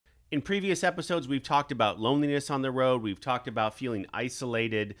In previous episodes, we've talked about loneliness on the road. We've talked about feeling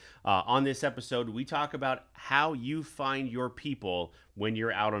isolated. On this episode, we talk about how you find your people when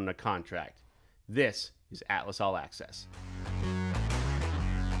you're out on a contract. This is Atlas All Access.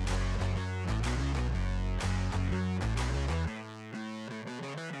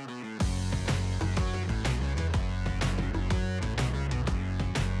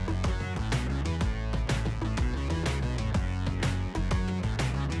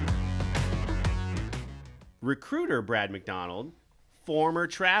 Recruiter Brad McDonald, former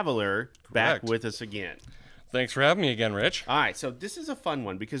traveler, back with us again. Thanks for having me again, Rich. All right, so this is a fun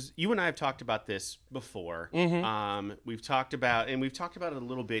one because you and I have talked about this before. We've talked about it a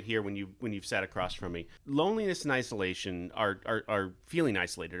little bit here when you've sat across from me. Loneliness and isolation are feeling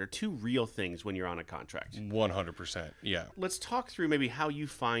isolated are two real things when you're on a contract. 100%, yeah. Let's talk through maybe how you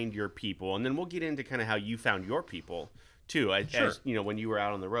find your people, and then we'll get into kind of how you found your people too, as you know, when you were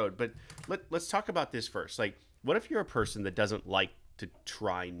out on the road. But let's talk about this first. Like, what if you're a person that doesn't like to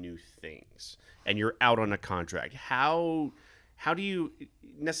try new things and you're out on a contract? How do you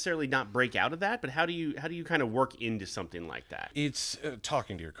necessarily not break out of that, but how do you kind of work into something like that? It's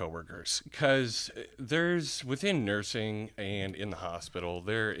talking to your coworkers, because there's, within nursing and in the hospital,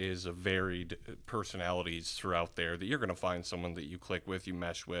 there is a varied personalities throughout there that you're going to find someone that you click with, you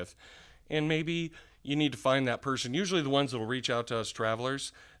mesh with, and maybe you need to find that person. Usually the ones that will reach out to us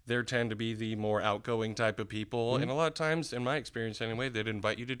travelers, they tend to be the more outgoing type of people. And a lot of times, in my experience anyway, they'd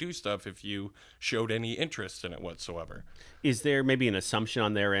invite you to do stuff if you showed any interest in it whatsoever. Is there maybe an assumption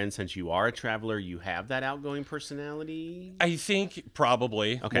on their end, since you are a traveler, you have that outgoing personality? I think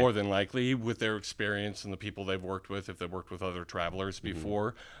probably, more than likely, with their experience and the people they've worked with, if they've worked with other travelers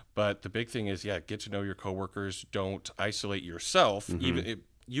before. But the big thing is, get to know your coworkers. Don't isolate yourself.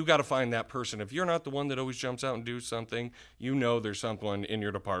 You got to find that person. If you're not the one that always jumps out and do something, you know there's someone in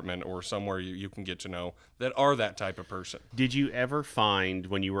your department or somewhere you can get to know that are that type of person. Did you ever find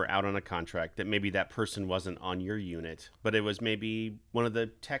when you were out on a contract that maybe that person wasn't on your unit, but it was maybe one of the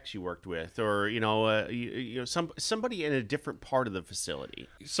techs you worked with, or somebody in a different part of the facility?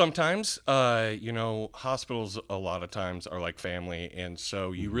 Sometimes, hospitals a lot of times are like family, and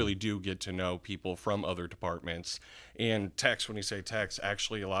so you really do get to know people from other departments. And techs, when you say techs,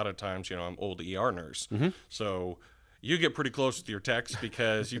 actually a lot of times, I'm old ER nurse, so you get pretty close with your techs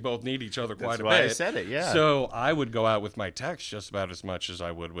because you both need each other quite a bit. That's why I said it, yeah. So I would go out with my techs just about as much as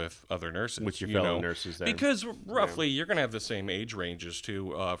I would with other nurses. With your fellow nurses there. Because roughly you're going to have the same age ranges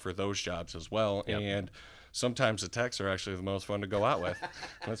too for those jobs as well. Yep. And sometimes the techs are actually the most fun to go out with.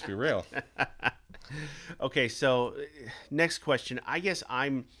 Let's be real. Okay, so next question. I guess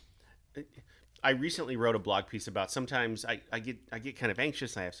I recently wrote a blog piece about sometimes I get kind of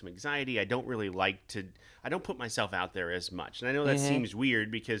anxious. I have some anxiety. I don't really I don't put myself out there as much. And I know that seems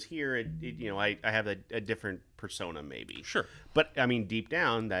weird because here, I have a different persona maybe. Sure. But I mean, deep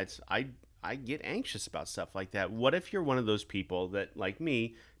down, I get anxious about stuff like that. What if you're one of those people that, like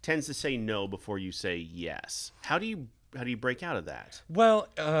me, tends to say no before you say yes? How do you break out of that? Well,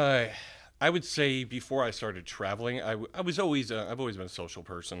 I would say before I started traveling, I've always been a social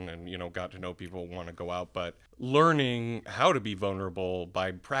person and, got to know people, want to go out, but learning how to be vulnerable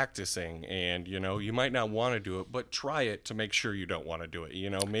by practicing and, you might not want to do it, but try it to make sure you don't want to do it.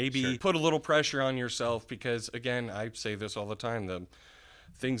 Maybe put a little pressure on yourself because, again, I say this all the time, the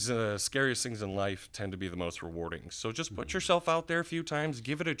scariest things in life tend to be the most rewarding. So just put yourself out there a few times,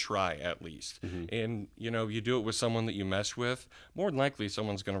 give it a try at least. And, you do it with someone that you mesh with, more than likely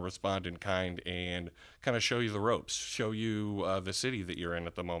someone's going to respond in kind and kind of show you the ropes, show you the city that you're in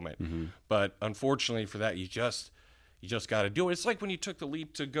at the moment. But unfortunately for that, you just got to do it. It's like when you took the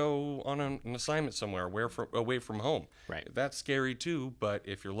leap to go on an assignment somewhere away from home. Right. That's scary too, but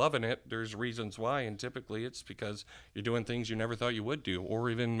if you're loving it, there's reasons why, and typically it's because you're doing things you never thought you would do or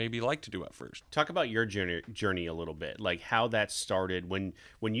even maybe like to do at first. Talk about your journey a little bit, like how that started when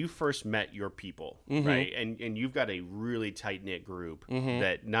you first met your people, right? And you've got a really tight-knit group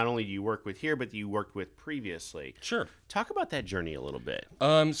that not only do you work with here, but you worked with previously. Sure. Talk about that journey a little bit.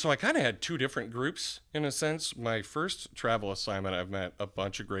 So I kind of had two different groups in a sense. My first travel assignment, I've met a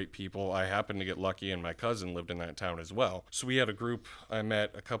bunch of great people. I happened to get lucky, and my cousin lived in that town as well. So we had a group. I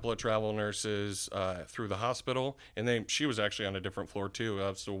met a couple of travel nurses through the hospital, and she was actually on a different floor too. It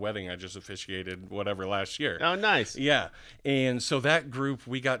was a wedding I just officiated, last year. Oh, nice. Yeah. And so that group,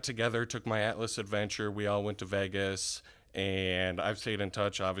 we got together, took my Atlas adventure. We all went to Vegas. And I've stayed in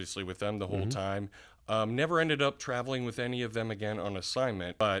touch, obviously, with them the whole time. Never ended up traveling with any of them again on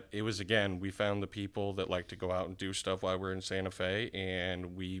assignment, but it was, again, we found the people that like to go out and do stuff while we're in Santa Fe,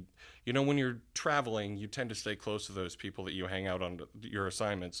 and we, when you're traveling, you tend to stay close to those people that you hang out on your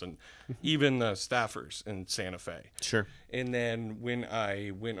assignments, and even the staffers in Santa Fe. Sure. And then when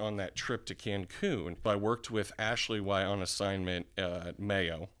I went on that trip to Cancun, I worked with Ashley while on assignment at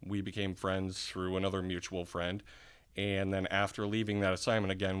Mayo. We became friends through another mutual friend. And then after leaving that assignment,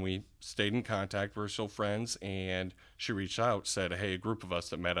 again, we stayed in contact. We're still friends. And she reached out, said, hey, a group of us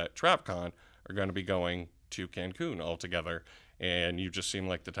that met at TrapCon are going to be going to Cancun all together. And you just seem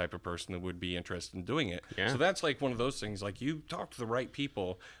like the type of person that would be interested in doing it. Yeah. So that's like one of those things, like you talk to the right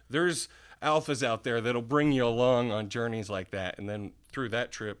people. There's alphas out there that'll bring you along on journeys like that. And then through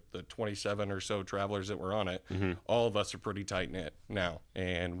that trip, the 27 or so travelers that were on it, all of us are pretty tight-knit now.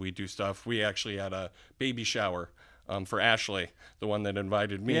 And we do stuff. We actually had a baby shower for Ashley, the one that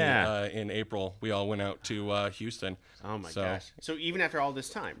invited me in April. We all went out to Houston. Oh my gosh! So even after all this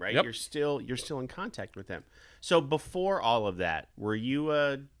time, right? Yep. You're still in contact with them. So before all of that, were you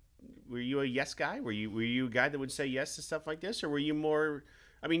a yes guy? Were you a guy that would say yes to stuff like this, or were you more?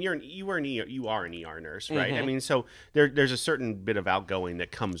 I mean, you are an ER nurse, right? I mean, so there's a certain bit of outgoing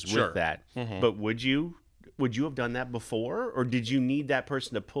that comes with that. But would you have done that before, or did you need that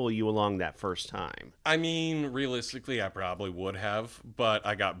person to pull you along that first time? I mean, realistically, I probably would have, but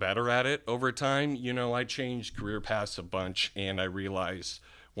I got better at it over time. I changed career paths a bunch, and I realized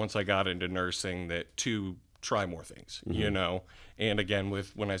once I got into nursing that to try more things, And again,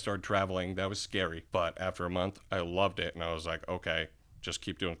 when I started traveling, that was scary. But after a month, I loved it, and I was like, okay, just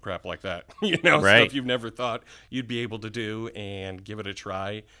keep doing crap like that, Right. Stuff you've never thought you'd be able to do, and give it a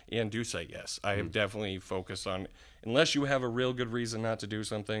try, and do say yes. I have definitely focused on, unless you have a real good reason not to do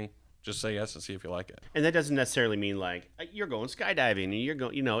something, just say yes and see if you like it. And that doesn't necessarily mean like you're going skydiving and you're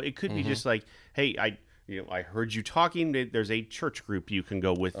going, it could be just like, hey, I heard you talking. There's a church group you can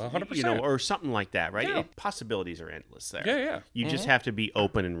go with, 100%. Or something like that, right? Yeah. Possibilities are endless there. Yeah. You just have to be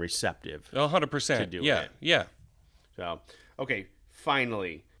open and receptive. 100%. To do yeah. it. Yeah. So, okay,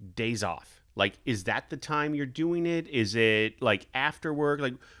 finally, days off. Like, is that the time you're doing it? Is it like after work?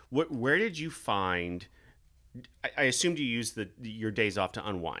 Like, where did you find? I assumed you use your days off to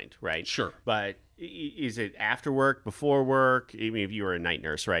unwind, right? Sure. But is it after work, before work? I mean, if you were a night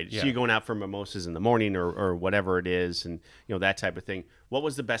nurse, right? Yeah. So you're going out for mimosas in the morning or whatever it is, and that type of thing. What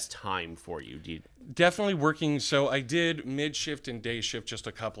was the best time for you? Definitely working. So I did mid shift and day shift just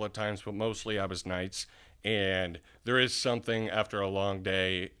a couple of times, but mostly I was nights. And there is something after a long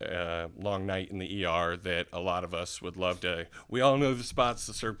day, long night in the ER that a lot of us would love to. We all know the spots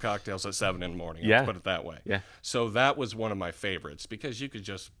to serve cocktails at 7 in the morning. Yeah. Let's put it that way. Yeah. So that was one of my favorites because you could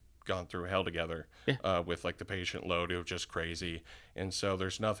just gone through hell together with like the patient load. It was just crazy. And so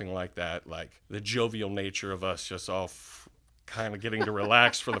there's nothing like that, like the jovial nature of us just all kind of getting to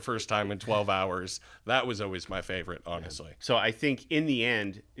relax for the first time in 12 hours. That was always my favorite, honestly. So I think in the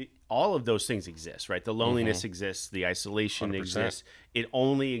end, all of those things exist, right? The loneliness exists, the isolation 100%. exists. It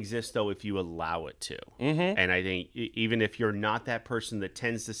only exists, though, if you allow it to. And I think even if you're not that person that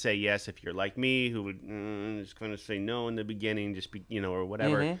tends to say yes, if you're like me, who would just kind of say no in the beginning, just be, or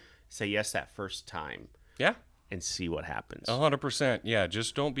whatever, say yes that first time. Yeah. And see what happens. 100%. Yeah,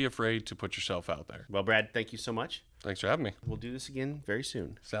 just don't be afraid to put yourself out there. Well, Brad, thank you so much. Thanks for having me. We'll do this again very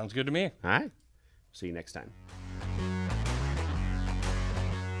soon. Sounds good to me. All right. See you next time.